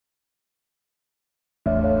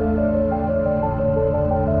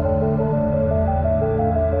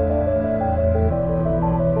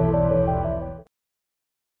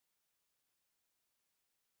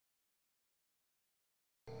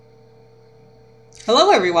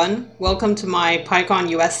Hello everyone, welcome to my PyCon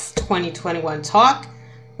US 2021 talk,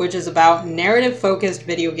 which is about narrative-focused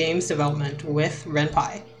video games development with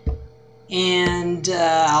Ren'Py. And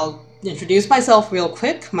I'll introduce myself real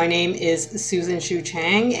quick. My name is Shu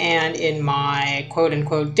Chang, and in my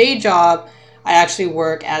quote-unquote day job, I actually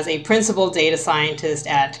work as a principal data scientist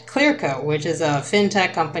at Clearco, which is a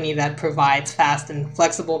fintech company that provides fast and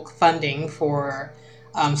flexible funding for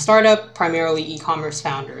startup, primarily e-commerce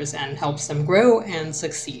founders, and helps them grow and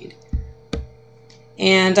succeed.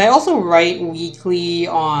 And I also write weekly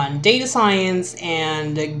on data science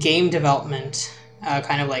and game development,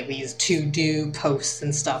 kind of like these to-do posts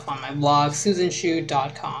and stuff on my blog,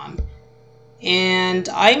 susanshu.com. And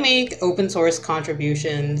I make open source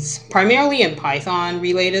contributions, primarily in Python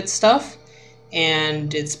related stuff,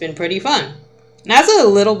 and it's been pretty fun. And as a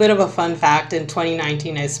little bit of a fun fact, in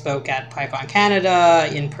 2019 I spoke at PyCon Canada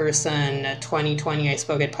in person, 2020 I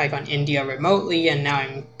spoke at PyCon India remotely, and now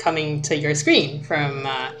I'm coming to your screen from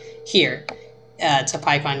here to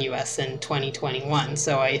PyCon US in 2021,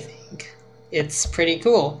 so I think it's pretty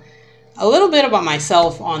cool. A little bit about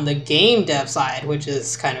myself on the game dev side, which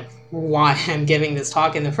is kind of why I'm giving this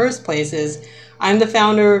talk in the first place, is I'm the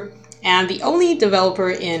founder and the only developer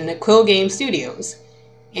in Quill Game Studios.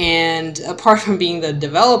 And apart from being the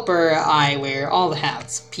developer, I wear all the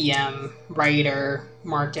hats: PM, writer,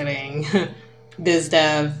 marketing, biz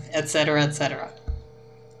dev, etc., etc.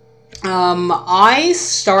 I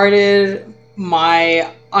started my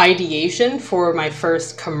ideation for my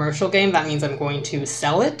first commercial game, that means I'm going to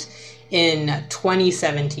sell it, in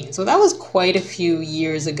 2017. So that was quite a few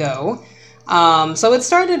years ago. So it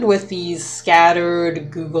started with these scattered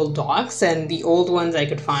Google Docs, and the old ones I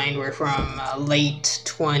could find were from late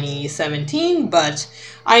 2017, but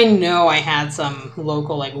I know I had some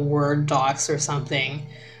local like Word docs or something,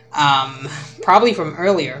 probably from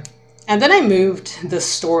earlier. And then I moved the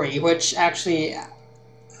story, which actually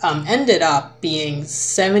ended up being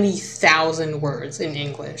 70,000 words in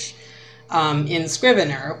English, in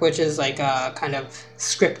Scrivener, which is like a kind of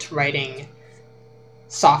script writing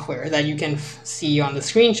software that you can see on the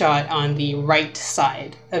screenshot on the right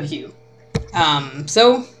side of you.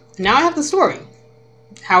 So now I have the story.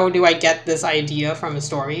 How do I get this idea from a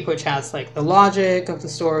story, which has like the logic of the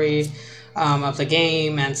story, of the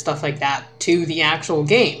game and stuff like that, to the actual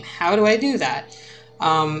game? How do I do that?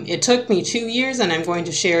 It took me 2 years, and I'm going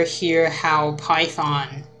to share here how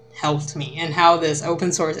Python helped me and how this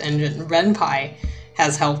open source engine Ren'Py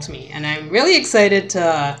has helped me. And I'm really excited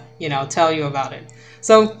to, tell you about it.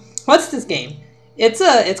 So, what's this game? It's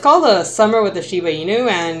called A Summer with the Shiba Inu,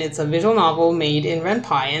 and it's a visual novel made in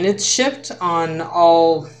Ren'Py, and it's shipped on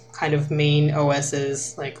all kind of main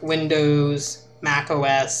OSs like Windows, Mac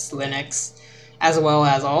OS, Linux, as well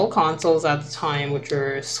as all consoles at the time, which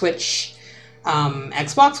were Switch,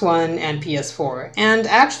 Xbox One, and PS4. And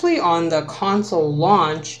actually on the console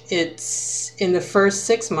launch, it's in the first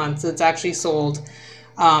 6 months, it's actually sold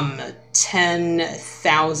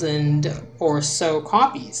 10,000 or so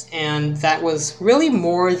copies, and that was really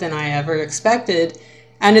more than I ever expected.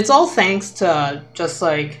 And it's all thanks to just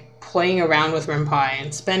like playing around with Ren'Py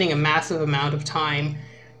and spending a massive amount of time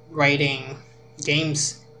writing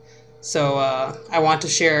games. So I want to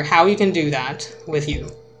share how you can do that with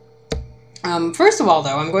you. First of all,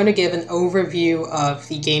 though, I'm going to give an overview of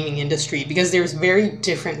the gaming industry, because there's very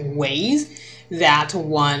different ways that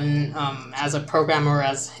one, as a programmer or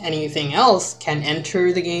as anything else, can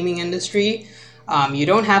enter the gaming industry. You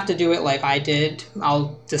don't have to do it like I did.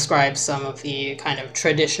 I'll describe some of the kind of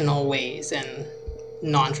traditional ways and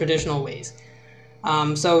non-traditional ways.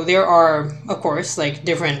 So there are, of course, like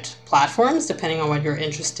different platforms depending on what you're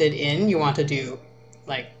interested in. You want to do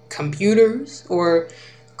like computers or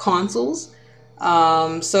consoles.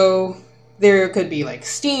 So there could be like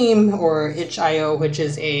Steam or itch.io, which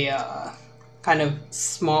is a kind of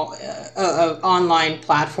small online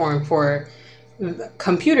platform for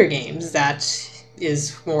computer games that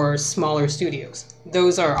is for smaller studios.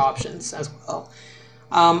 Those are options as well.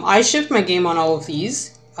 I shipped my game on all of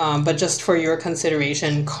these, but just for your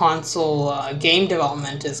consideration, console game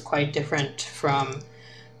development is quite different from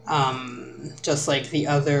just like the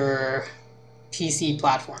other PC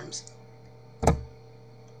platforms.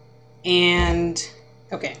 And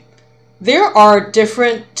okay, there are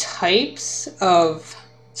different types of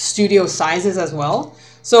studio sizes as well.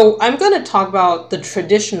 So I'm going to talk about the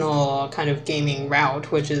traditional kind of gaming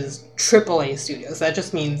route, which is AAA studios. That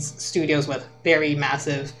just means studios with very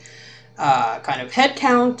massive kind of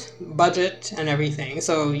headcount, budget, and everything.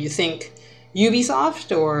 So you think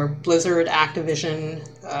Ubisoft or Blizzard, Activision,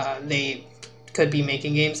 they could be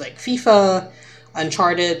making games like FIFA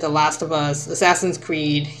Uncharted, The Last of Us, Assassin's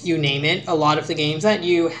Creed, you name it, a lot of the games that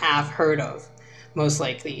you have heard of, most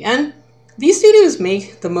likely. And these studios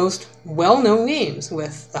make the most well-known games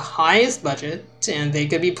with the highest budget, and they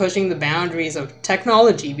could be pushing the boundaries of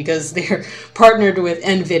technology because they're partnered with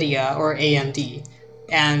NVIDIA or AMD.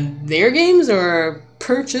 And their games are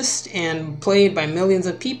purchased and played by millions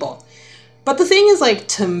of people. But the thing is, like,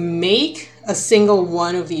 to make a single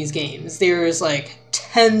one of these games, there's like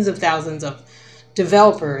tens of thousands of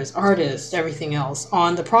developers, artists, everything else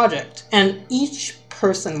on the project. And each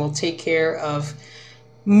person will take care of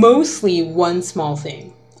mostly one small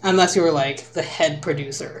thing, unless you're like the head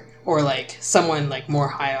producer or like someone like more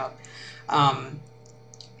high up.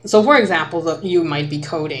 So for example, you might be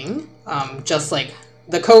coding just like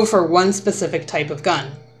the code for one specific type of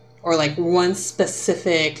gun, or like one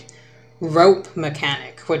specific rope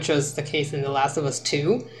mechanic, which was the case in The Last of Us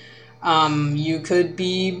 2. You could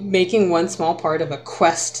be making one small part of a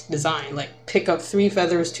quest design, like pick up 3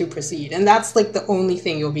 feathers to proceed. And that's like the only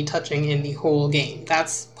thing you'll be touching in the whole game.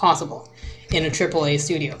 That's possible in a AAA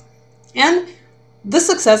studio. And the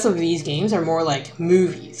success of these games are more like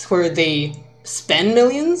movies, where they spend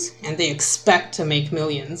millions and they expect to make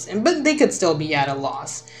millions, but they could still be at a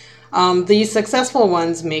loss. The successful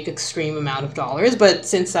ones make extreme amount of dollars, but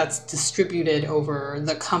since that's distributed over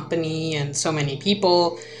the company and so many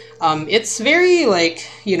people, it's very like,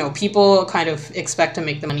 you know, people kind of expect to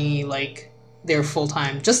make the money like their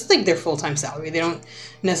full-time, just like their full-time salary. They don't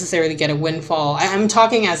necessarily get a windfall. I'm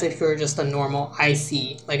talking as if you're just a normal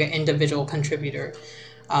IC, like an individual contributor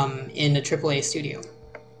in a AAA studio.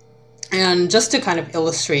 And just to kind of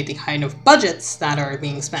illustrate the kind of budgets that are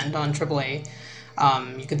being spent on AAA,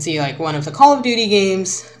 you can see like one of the Call of Duty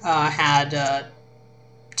games had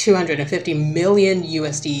 250 million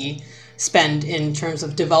USD spend in terms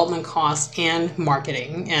of development costs and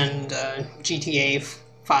marketing, and GTA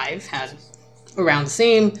 5 had around the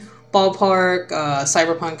same ballpark.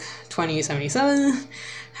 Cyberpunk 2077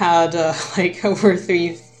 had like over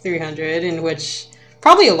 300, in which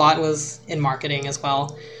probably a lot was in marketing as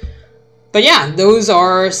well. But yeah, those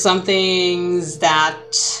are some things that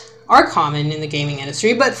are common in the gaming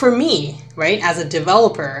industry. But for me, right, as a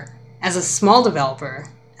developer, as a small developer,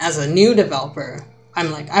 as a new developer,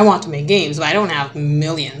 I'm like, I want to make games, but I don't have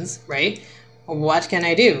millions, right? What can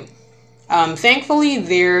I do? Thankfully,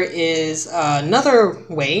 there is another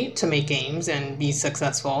way to make games and be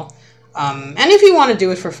successful. And if you want to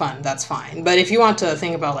do it for fun, that's fine. But if you want to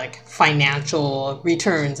think about like financial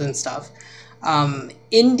returns and stuff,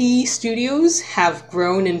 indie studios have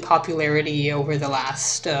grown in popularity over the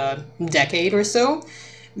last decade or so.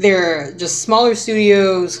 They're just smaller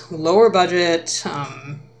studios, lower budget,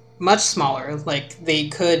 much smaller. Like they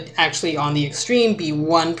could actually, on the extreme, be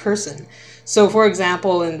one person. So for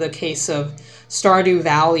example, in the case of Stardew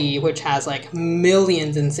Valley, which has like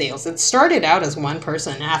millions in sales, it started out as one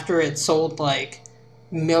person. After it sold like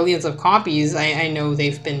millions of copies, I know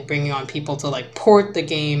they've been bringing on people to like port the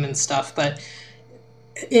game and stuff, but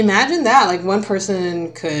imagine that, like one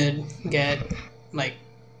person could get like,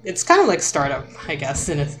 it's kind of like startup, I guess,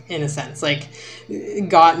 in a sense, like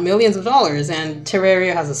got millions of dollars. And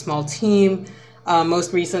Terraria has a small team.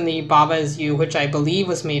 Most recently, Baba Is You, which I believe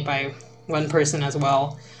was made by one person as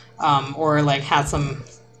well, or like had some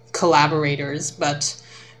collaborators. But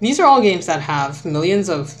these are all games that have millions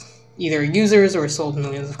of either users or sold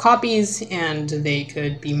millions of copies, and they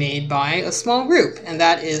could be made by a small group. And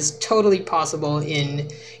that is totally possible in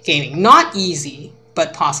gaming. Not easy,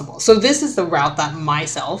 but possible. So this is the route that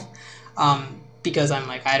myself, because I'm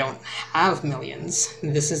like, I don't have millions,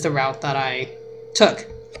 this is the route that I took.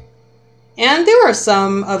 And there are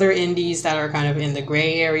some other indies that are kind of in the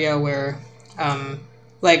gray area where,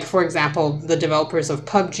 like, for example, the developers of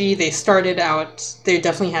PUBG, they started out, they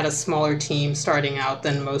definitely had a smaller team starting out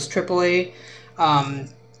than most AAA.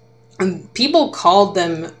 And people called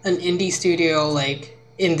them an indie studio, like,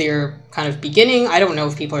 in their kind of beginning. I don't know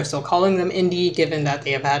if people are still calling them indie, given that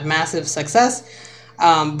they have had massive success.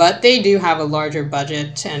 But they do have a larger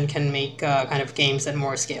budget and can make kind of games at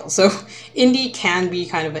more scale. So indie can be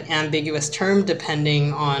kind of an ambiguous term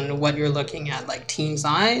depending on what you're looking at, like team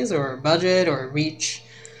size or budget or reach.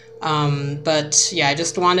 But yeah, I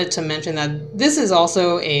just wanted to mention that this is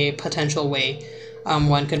also a potential way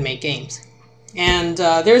one could make games. And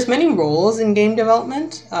there's many roles in game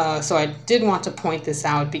development, so I did want to point this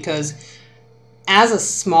out because as a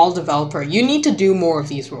small developer, you need to do more of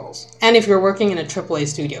these roles. And if you're working in a AAA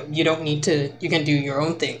studio, you don't need to, you can do your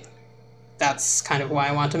own thing. That's kind of why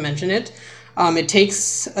I want to mention it. It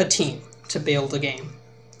takes a team to build a game.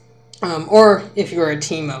 Or if you're a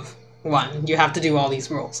team of one, you have to do all these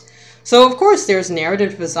roles. So of course there's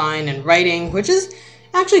narrative design and writing, which is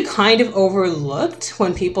actually kind of overlooked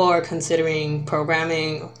when people are considering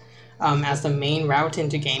programming as the main route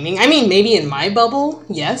into gaming. I mean, maybe in my bubble,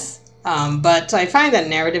 yes, but I find that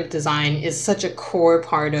narrative design is such a core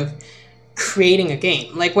part of creating a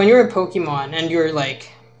game. Like when you're a Pokemon and you're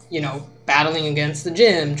like, battling against the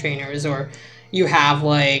gym trainers, or you have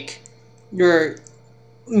like, you're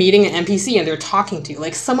meeting an NPC and they're talking to you,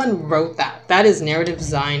 like someone wrote that. That is narrative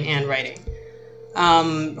design and writing.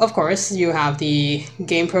 Of course, you have the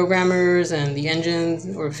game programmers and the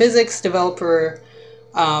engine or physics developer.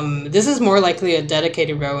 This is more likely a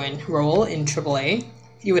dedicated role in AAA.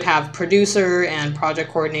 You would have producer and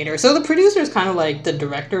project coordinator. So the producer is kind of like the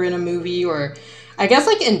director in a movie, or I guess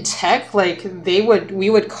like in tech, like we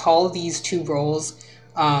would call these two roles,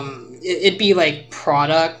 it'd be like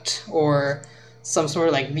product or some sort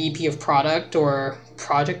of like VP of product or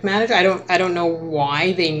project manager. I don't know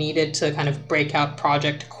why they needed to kind of break out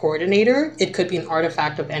project coordinator. It could be an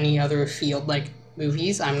artifact of any other field like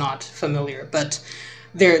movies. I'm not familiar, but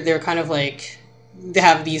they're kind of like, they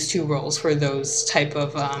have these two roles for those type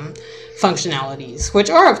of functionalities, which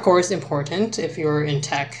are of course important if you're in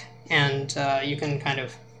tech, and you can kind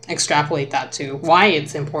of extrapolate that to why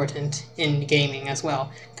it's important in gaming as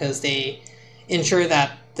well, because they ensure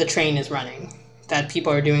that the train is running, that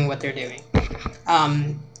people are doing what they're doing.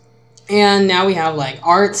 And now we have like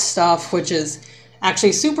art stuff, which is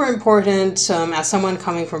actually super important. As someone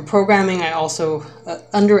coming from programming, I also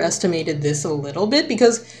underestimated this a little bit,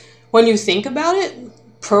 because when you think about it,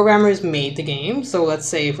 programmers made the game. So let's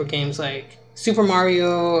say for games like Super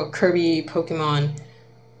Mario, Kirby, Pokemon,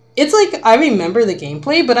 it's like I remember the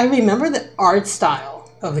gameplay, but I remember the art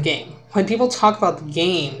style of the game. When people talk about the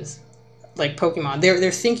games like Pokemon,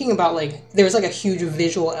 they're thinking about like there's like a huge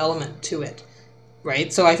visual element to it,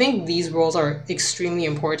 right? So I think these roles are extremely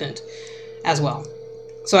important as well.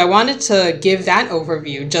 So I wanted to give that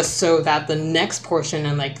overview just so that the next portion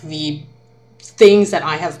and like the things that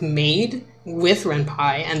I have made with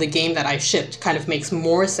Ren'Py and the game that I shipped kind of makes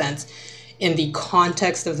more sense in the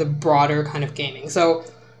context of the broader kind of gaming. So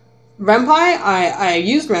Ren'Py, I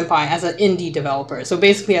used Ren'Py as an indie developer, so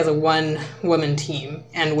basically as a one-woman team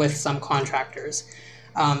and with some contractors.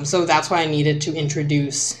 So that's why I needed to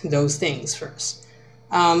introduce those things first.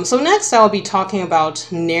 So next I'll be talking about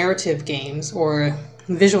narrative games or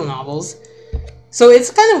visual novels. So it's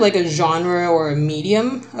kind of like a genre or a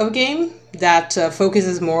medium of game that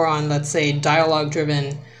focuses more on, let's say,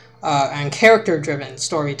 dialogue-driven and character-driven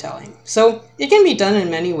storytelling. So it can be done in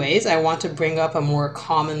many ways. I want to bring up a more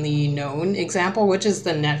commonly known example, which is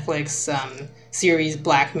the Netflix series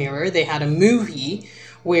Black Mirror. They had a movie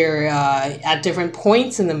where at different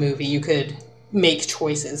points in the movie you could make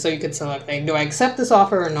choices. So you could select, like, do I accept this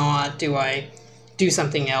offer or not? Do I do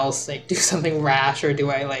something else, like do something rash, or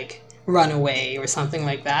do I like run away or something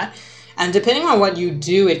like that? And depending on what you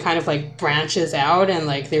do, it kind of like branches out, and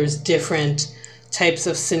like there's different types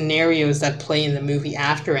of scenarios that play in the movie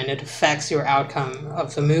after, and it affects your outcome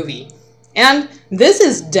of the movie. And this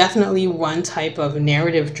is definitely one type of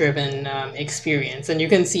narrative-driven experience, and you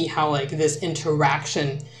can see how like this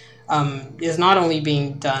interaction is not only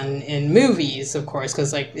being done in movies, of course,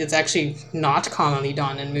 because like it's actually not commonly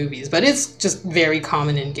done in movies, but it's just very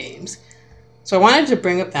common in games. So I wanted to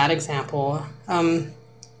bring up that example.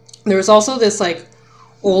 There was also this like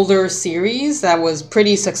older series that was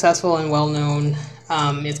pretty successful and well known.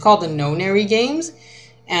 It's called the Nonary games,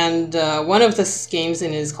 and one of the games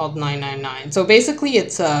in it is called 999. So basically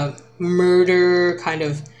it's a murder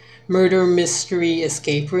mystery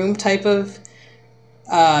escape room type of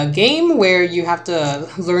game where you have to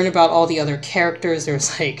learn about all the other characters.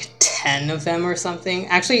 There's like 10 of them or something.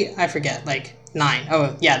 Actually, I forget, like 9.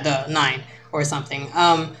 Oh yeah, the 9 or something.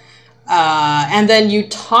 And then you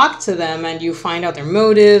talk to them and you find out their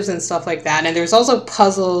motives and stuff like that. And there's also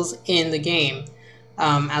puzzles in the game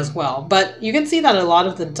as well. But you can see that a lot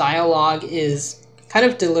of the dialogue is kind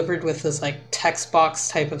of delivered with this like text box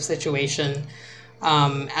type of situation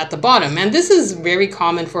at the bottom. And this is very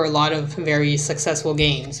common for a lot of very successful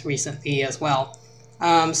games recently as well.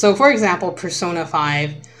 So for example, Persona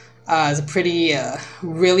 5 is a pretty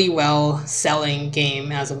really well selling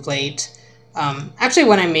game as of late. Actually,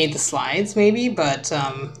 when I made the slides, maybe, but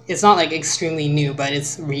it's not like extremely new, but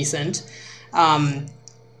it's recent.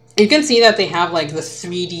 You can see that they have like the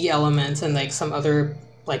 3D elements and like some other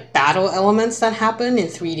like battle elements that happen in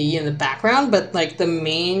 3D in the background, but like the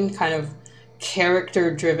main kind of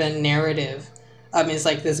character-driven narrative is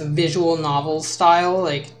like this visual novel style,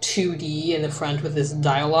 like 2D in the front with this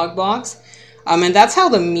dialogue box. And that's how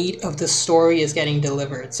the meat of the story is getting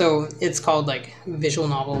delivered. So it's called like visual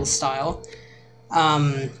novel style.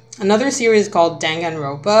 Another series called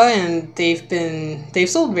Danganronpa, and they've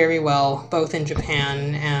sold very well both in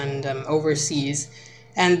Japan and overseas.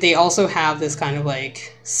 And they also have this kind of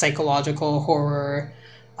like psychological horror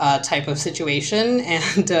type of situation,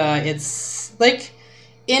 and it's like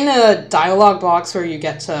in a dialogue box where you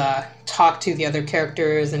get to talk to the other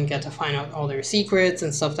characters and get to find out all their secrets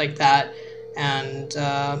and stuff like that. And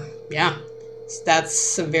yeah,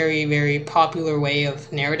 that's a very, very popular way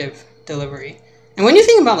of narrative delivery. And when you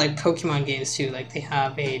think about like Pokemon games too, like they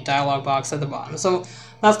have a dialogue box at the bottom. So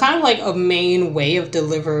that's kind of like a main way of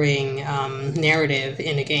delivering narrative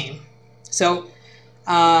in a game. So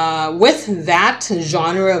with that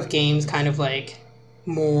genre of games kind of like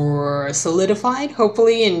more solidified,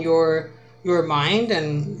 hopefully, in your mind,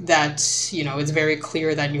 and that, you know, it's very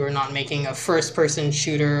clear that you're not making a first-person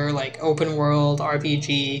shooter, like open world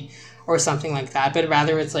RPG or something like that, but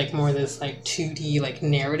rather it's like more this like 2D like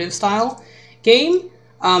narrative style game.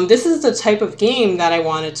 This is the type of game that I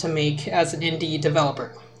wanted to make as an indie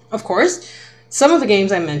developer. Of course, some of the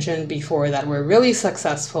games I mentioned before that were really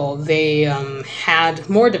successful, they had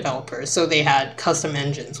more developers, so they had custom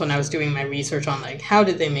engines when I was doing my research on like how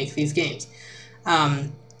did they make these games.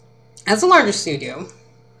 As a larger studio,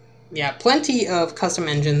 yeah, plenty of custom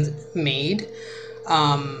engines made,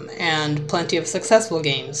 and plenty of successful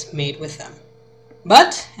games made with them.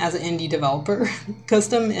 But as an indie developer,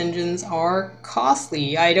 custom engines are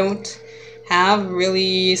costly. I don't have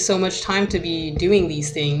really so much time to be doing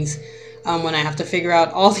these things when I have to figure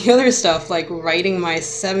out all the other stuff, like writing my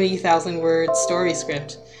 70,000 word story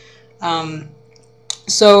script.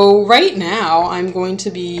 So right now I'm going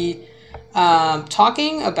to be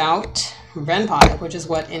talking about Ren'Py, which is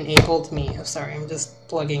what enabled me. Oh, sorry, I'm just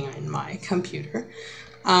plugging in my computer.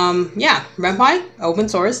 Yeah, Ren'Py, open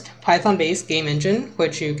sourced, Python-based game engine,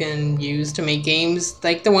 which you can use to make games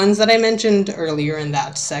like the ones that I mentioned earlier in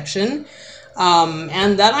that section,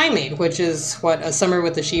 and that I made, which is what A Summer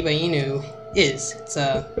with the Shiba Inu is. It's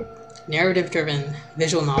a narrative-driven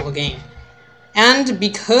visual novel game. And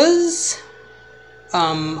because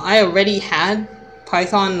I already had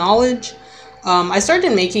Python knowledge, I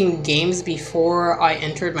started making games before I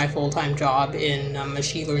entered my full-time job in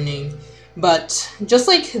machine learning. But just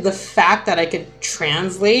like the fact that I could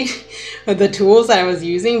translate the tools that I was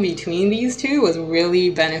using between these two was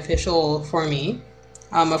really beneficial for me.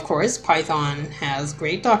 Of course, Python has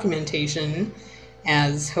great documentation,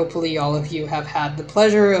 as hopefully all of you have had the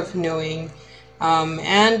pleasure of knowing,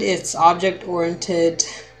 and it's object-oriented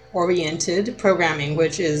programming,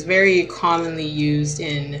 which is very commonly used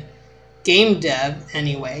in game dev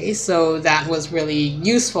anyway, so that was really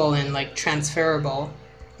useful and like transferable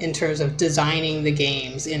in terms of designing the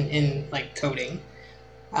games in like coding.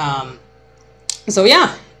 So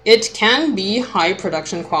yeah, it can be high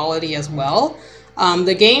production quality as well.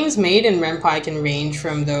 The games made in Ren'Py can range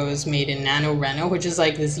from those made in NaNoRenO, which is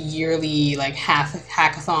like this yearly like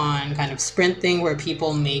hackathon kind of sprint thing where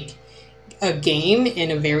people make a game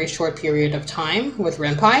in a very short period of time with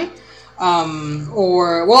Ren'Py.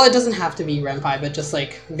 Or, well, it doesn't have to be Ren'Py, but just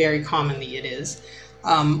like very commonly it is.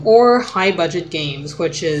 Or high budget games,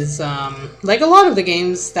 which is like a lot of the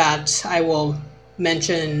games that I will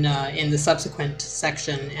mention in the subsequent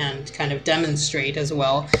section and kind of demonstrate as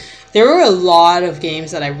well. There were a lot of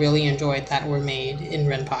games that I really enjoyed that were made in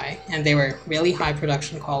Ren'Py, and they were really high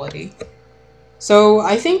production quality. So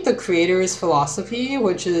I think the creator's philosophy,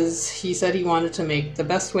 which is he said he wanted to make the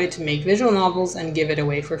best way to make visual novels and give it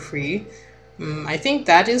away for free, I think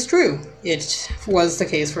that is true. It was the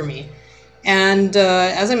case for me. And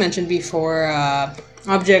as I mentioned before,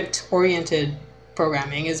 object-oriented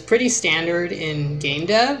programming is pretty standard in game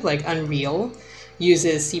dev, like Unreal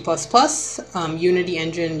uses C++, Unity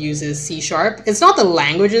Engine uses C#. It's not the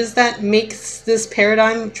languages that makes this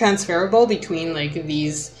paradigm transferable between like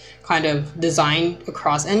these kind of design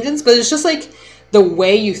across engines, but it's just like the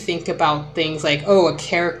way you think about things like, oh, a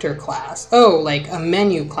character class, oh, like a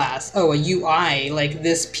menu class, oh, a UI, like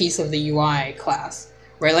this piece of the UI class.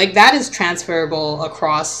 Right, like that is transferable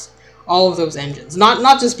across all of those engines.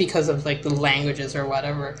 Not just because of like the languages or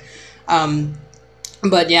whatever,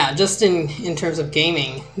 but yeah, just in terms of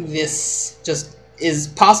gaming, this just is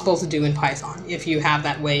possible to do in Python if you have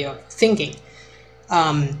that way of thinking.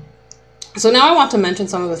 So now I want to mention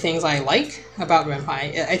some of the things I like about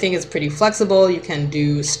Ren'Py. I think it's pretty flexible. You can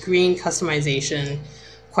do screen customization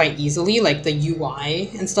quite easily, like the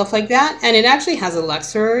UI and stuff like that. And it actually has a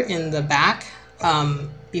Lexer in the back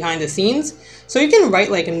behind the scenes. So you can write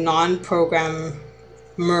like a non-program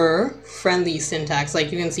friendly syntax.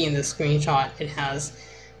 Like you can see in the screenshot, it has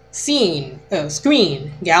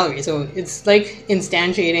screen, gallery. So it's like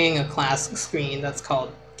instantiating a class screen that's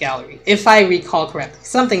called gallery, if I recall correctly,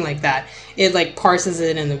 something like that. It like parses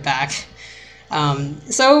it in the back.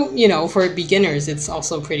 So, you know, for beginners, it's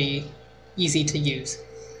also pretty easy to use.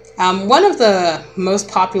 One of the most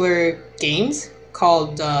popular games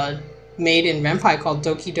called made in Ren'Py called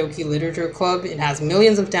Doki Doki Literature Club. It has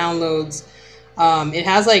millions of downloads. It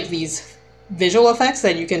has like these visual effects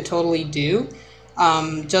that you can totally do.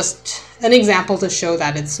 Just an example to show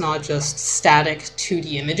that it's not just static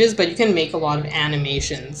 2D images, but you can make a lot of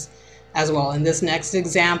animations as well. In this next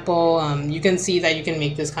example, you can see that you can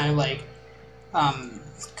make this kind of like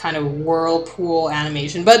kind of whirlpool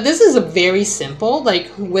animation. But this is a very simple,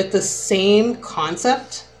 like with the same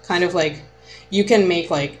concept, kind of like you can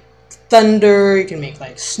make like thunder, you can make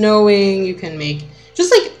like snowing, you can make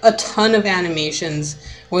just like a ton of animations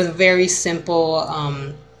with very simple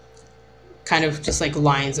kind of just like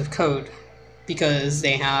lines of code, because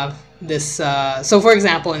they have this so for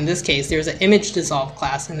example, in this case, there's an image dissolve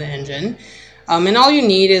class in the engine, and all you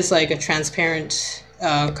need is like a transparent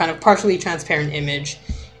kind of partially transparent image,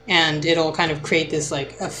 and it'll kind of create this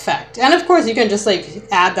like effect. And of course you can just like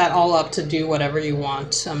add that all up to do whatever you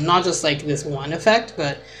want, not just like this one effect,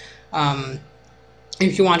 but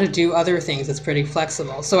if you want to do other things, it's pretty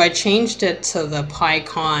flexible. So I changed it to the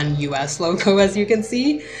PyCon US logo, as you can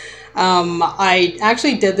see. I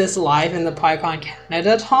actually did this live in the PyCon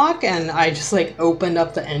Canada talk, and I just like opened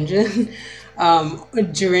up the engine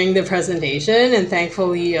during the presentation, and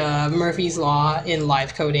thankfully Murphy's Law in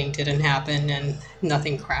live coding didn't happen and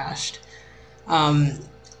nothing crashed.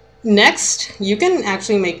 Next, you can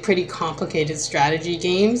actually make pretty complicated strategy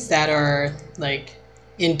games that are like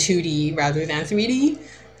in 2D rather than 3D.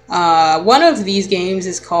 One of these games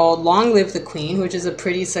is called Long Live the Queen, which is a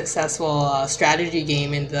pretty successful strategy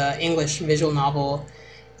game in the English visual novel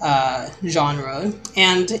genre.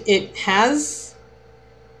 And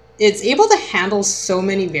it's able to handle so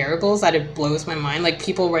many variables that it blows my mind. Like,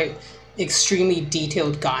 people write extremely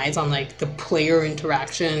detailed guides on like the player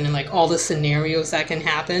interaction and like all the scenarios that can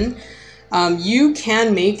happen. You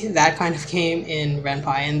can make that kind of game in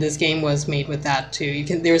Ren'Py, and this game was made with that too.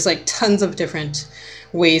 There's like tons of different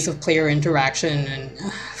ways of player interaction and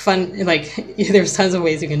fun, like there's tons of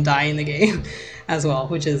ways you can die in the game as well,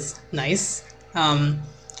 which is nice. I'm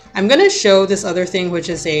gonna show this other thing, which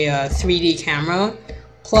is a 3D camera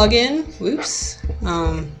plugin. Oops.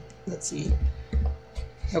 Let's see.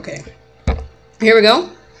 Okay, here we go.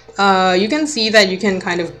 You can see that you can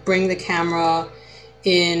kind of bring the camera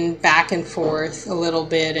in back and forth a little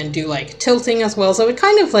bit and do like tilting as well. So it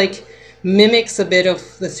kind of like mimics a bit of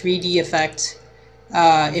the 3D effect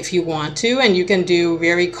if you want to, and you can do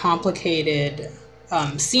very complicated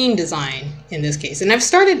scene design in this case. And I've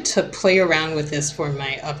started to play around with this for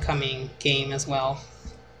my upcoming game as well.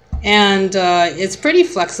 And it's pretty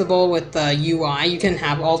flexible with the UI. You can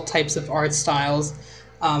have all types of art styles.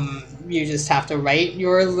 You just have to write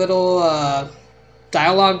your little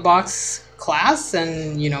dialog box class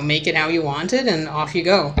and, you know, make it how you want it, and off you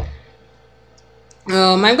go.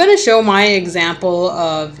 I'm going to show my example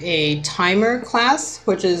of a timer class,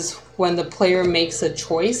 which is when the player makes a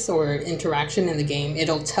choice or interaction in the game,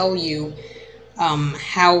 it'll tell you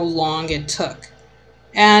how long it took.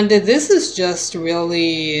 And this is just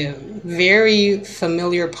really very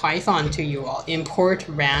familiar Python to you all. Import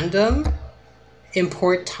random,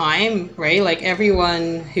 import time, right? Like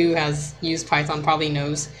everyone who has used Python probably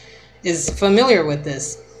is familiar with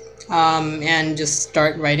this. And just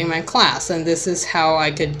start writing my class. And this is how I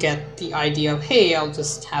could get the idea of, hey, I'll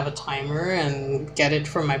just have a timer and get it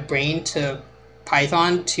from my brain to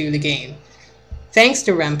Python to the game, thanks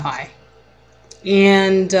to Ren'Py.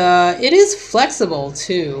 And it is flexible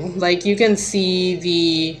too. Like, you can see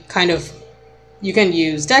the kind of, you can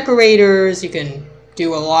use decorators, you can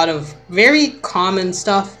do a lot of very common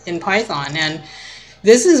stuff in Python. And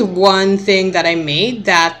this is one thing that I made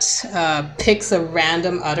that picks a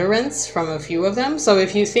random utterance from a few of them. So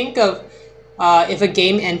if you think of if a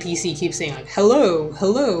game NPC keeps saying like hello,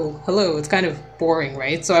 hello, hello, it's kind of boring,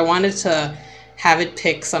 right? So I wanted to have it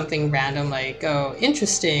pick something random, like, oh,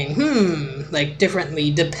 interesting, like differently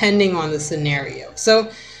depending on the scenario. So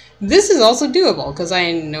this is also doable because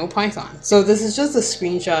I know Python. So this is just a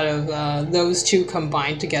screenshot of those two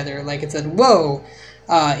combined together. Like, it said, whoa.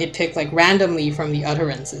 It picked like randomly from the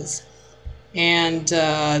utterances. And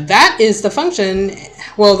that is the function,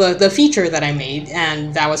 well, the feature that I made,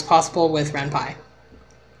 and that was possible with Ren'Py.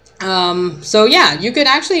 So yeah, you could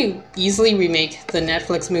actually easily remake the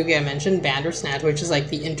Netflix movie I mentioned, Bandersnatch, which is like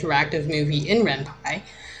the interactive movie in Ren'Py.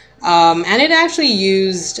 And it actually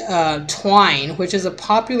used Twine, which is a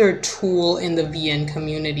popular tool in the VN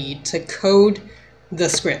community, to code the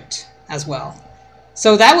script as well.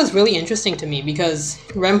 So that was really interesting to me because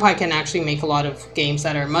Ren'Py can actually make a lot of games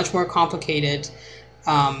that are much more complicated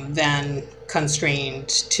than Constrained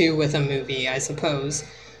 2 with a movie, I suppose.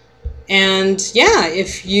 And yeah,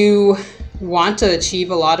 if you want to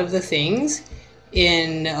achieve a lot of the things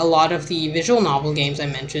in a lot of the visual novel games I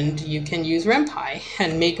mentioned, you can use Ren'Py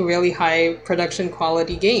and make really high production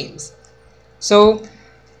quality games. So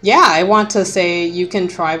yeah, I want to say you can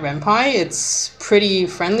try Ren'Py. It's pretty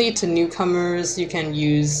friendly to newcomers. You can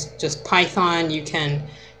use just Python. You can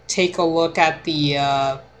take a look at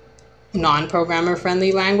the non-programmer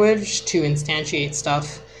friendly language to instantiate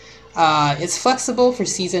stuff. It's flexible for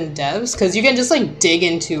seasoned devs because you can just like dig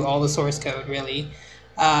into all the source code, really.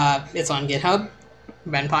 It's on GitHub,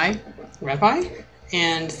 Ren'Py.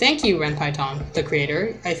 And thank you, Ren'Py Tom, the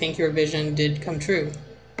creator. I think your vision did come true.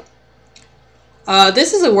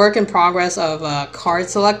 This is a work in progress of a card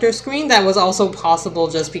selector screen that was also possible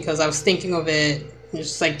just because I was thinking of it,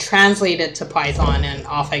 just like translate it to Python and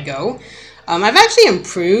off I go. I've actually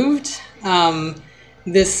improved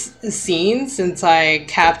this scene since I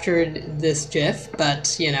captured this GIF,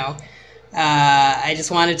 but you know, I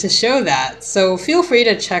just wanted to show that. So feel free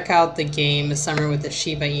to check out the game Summer with the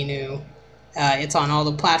Shiba Inu. It's on all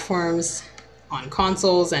the platforms, on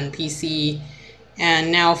consoles and PC.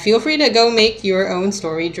 And now feel free to go make your own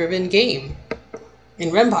story-driven game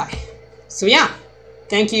in Ren'Py. So yeah,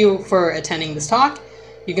 thank you for attending this talk.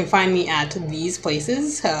 You can find me at these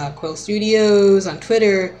places, Quill Studios on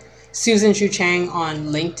Twitter, Susan Shu Chang on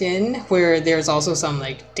LinkedIn, where there's also some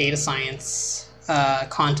like data science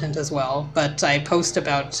content as well, but I post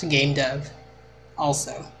about game dev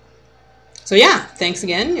also. So yeah, thanks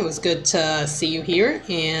again. It was good to see you here,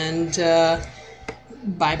 and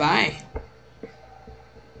bye-bye.